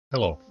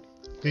Hello,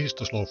 this is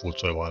the Slow Food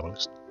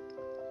Survivalist.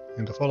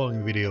 In the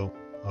following video,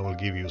 I will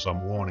give you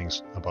some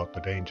warnings about the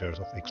dangers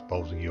of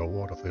exposing your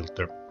water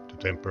filter to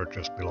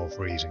temperatures below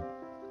freezing.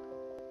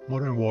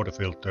 Modern water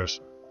filters,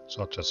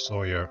 such as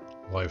Sawyer,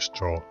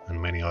 LifeStraw and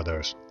many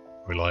others,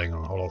 relying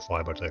on hollow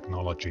fiber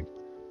technology,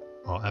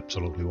 are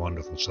absolutely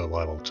wonderful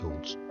survival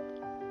tools.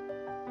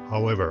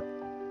 However,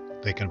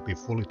 they can be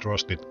fully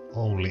trusted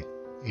only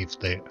if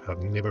they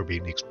have never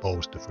been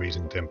exposed to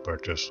freezing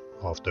temperatures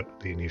after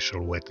the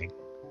initial wetting.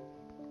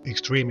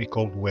 Extremely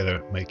cold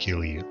weather may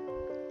kill you.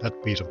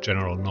 That piece of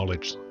general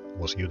knowledge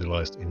was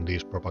utilized in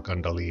these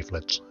propaganda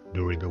leaflets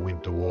during the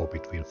Winter War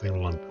between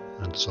Finland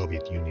and the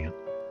Soviet Union.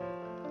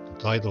 The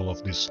title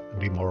of this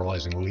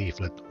demoralizing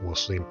leaflet was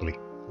simply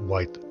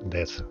White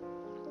Death.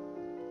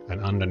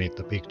 And underneath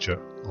the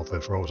picture of a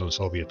frozen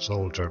Soviet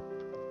soldier,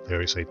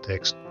 there is a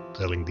text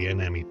telling the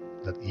enemy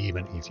that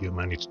even if you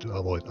manage to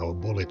avoid our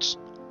bullets,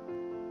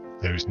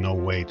 there is no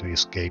way to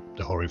escape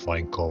the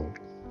horrifying cold.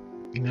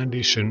 In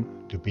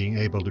addition to being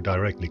able to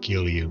directly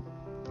kill you,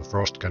 the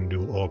frost can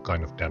do all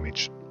kinds of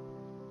damage.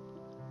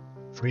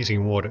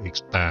 Freezing water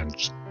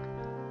expands,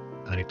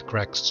 and it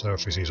cracks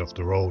surfaces of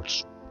the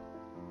roads,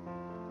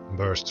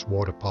 bursts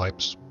water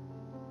pipes,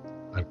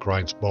 and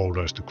grinds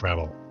boulders to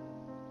gravel.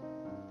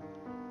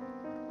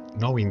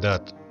 Knowing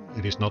that,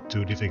 it is not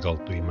too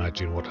difficult to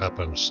imagine what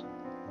happens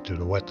to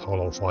the wet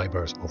hollow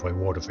fibers of a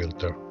water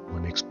filter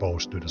when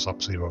exposed to the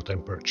sub-zero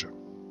temperature.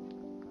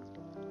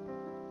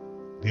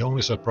 The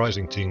only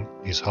surprising thing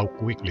is how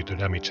quickly the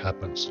damage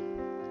happens.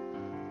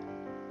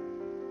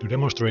 To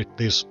demonstrate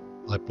this,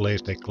 I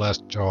placed a glass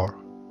jar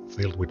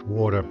filled with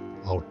water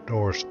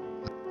outdoors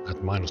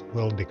at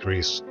 -12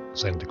 degrees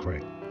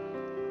centigrade.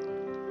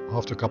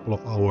 After a couple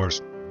of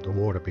hours, the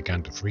water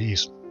began to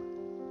freeze,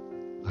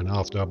 and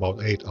after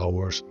about 8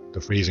 hours,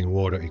 the freezing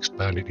water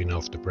expanded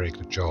enough to break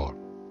the jar.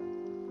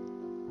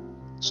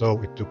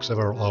 So it took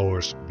several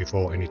hours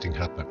before anything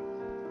happened.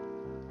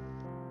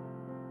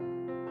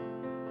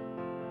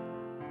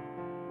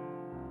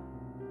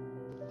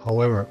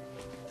 However,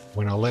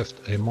 when I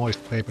left a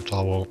moist paper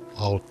towel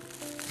out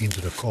into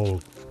the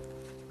cold,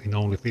 in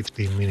only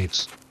 15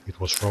 minutes it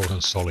was frozen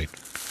solid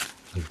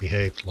and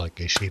behaved like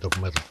a sheet of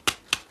metal.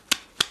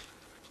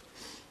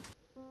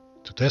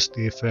 To test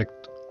the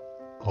effect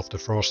of the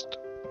frost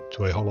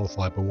to a hollow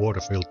fiber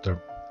water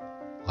filter,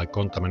 I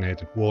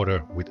contaminated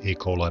water with E.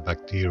 coli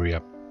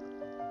bacteria,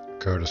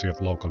 courtesy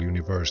of local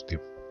university,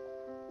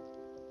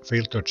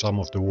 filtered some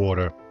of the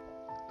water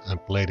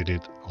and plated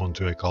it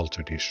onto a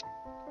culture dish.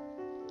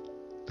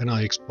 Then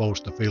I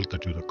exposed the filter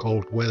to the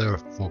cold weather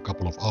for a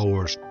couple of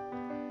hours,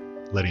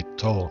 let it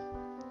thaw,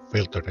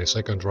 filtered a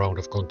second round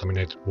of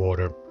contaminated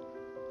water,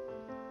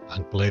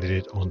 and plated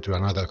it onto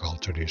another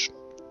culture dish.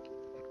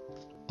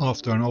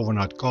 After an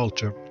overnight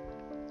culture,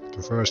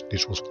 the first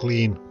dish was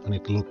clean and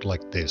it looked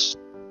like this.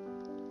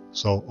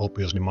 So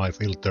obviously my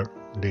filter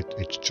did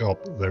its job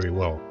very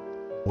well.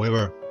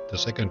 However, the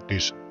second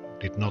dish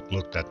did not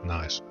look that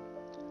nice.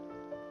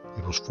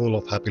 It was full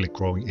of happily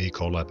growing E.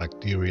 coli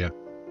bacteria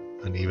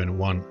and even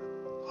one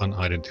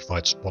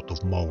unidentified spot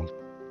of mold.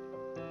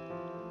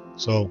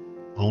 So,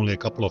 only a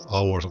couple of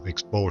hours of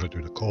exposure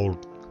to the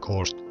cold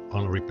caused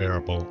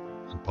unrepairable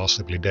and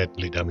possibly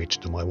deadly damage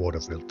to my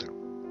water filter.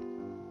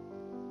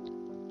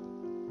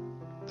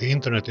 The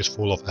internet is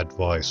full of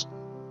advice,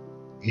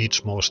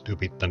 each more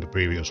stupid than the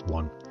previous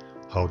one,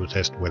 how to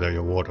test whether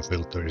your water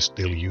filter is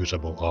still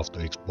usable after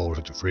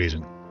exposure to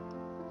freezing.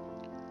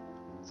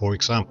 For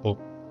example,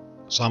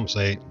 some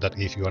say that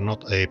if you are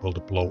not able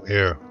to blow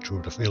air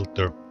through the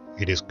filter,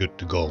 it is good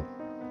to go.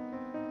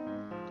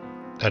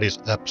 That is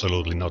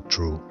absolutely not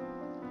true.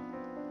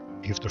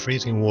 If the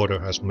freezing water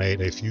has made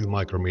a few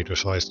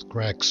micrometer-sized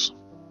cracks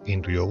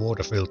into your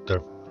water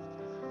filter,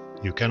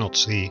 you cannot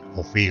see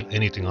or feel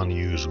anything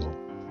unusual,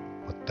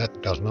 but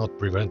that does not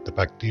prevent the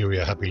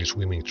bacteria happily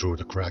swimming through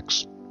the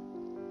cracks.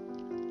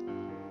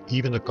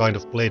 Even the kind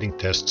of plating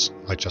tests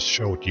I just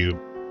showed you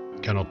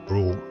cannot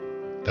prove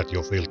that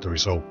your filter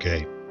is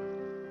okay.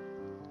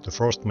 The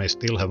frost may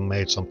still have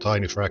made some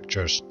tiny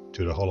fractures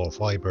to the hollow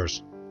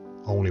fibers,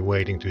 only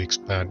waiting to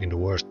expand in the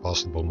worst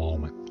possible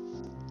moment.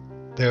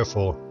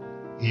 Therefore,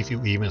 if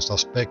you even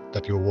suspect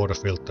that your water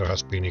filter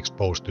has been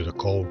exposed to the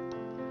cold,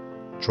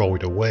 throw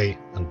it away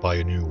and buy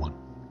a new one.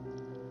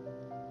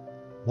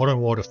 Modern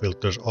water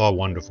filters are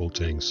wonderful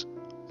things,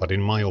 but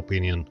in my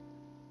opinion,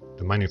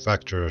 the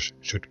manufacturers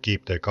should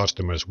keep their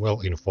customers well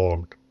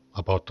informed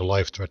about the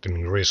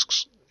life-threatening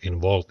risks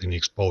involved in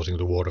exposing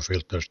the water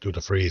filters to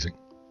the freezing.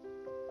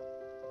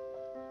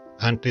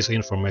 And this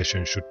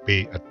information should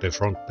be at the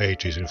front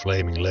pages in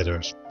flaming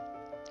letters,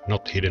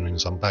 not hidden in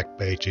some back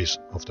pages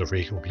of the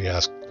frequently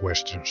asked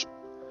questions.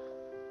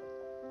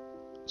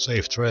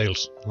 Safe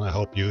trails, and I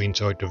hope you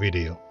enjoyed the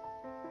video.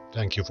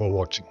 Thank you for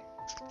watching.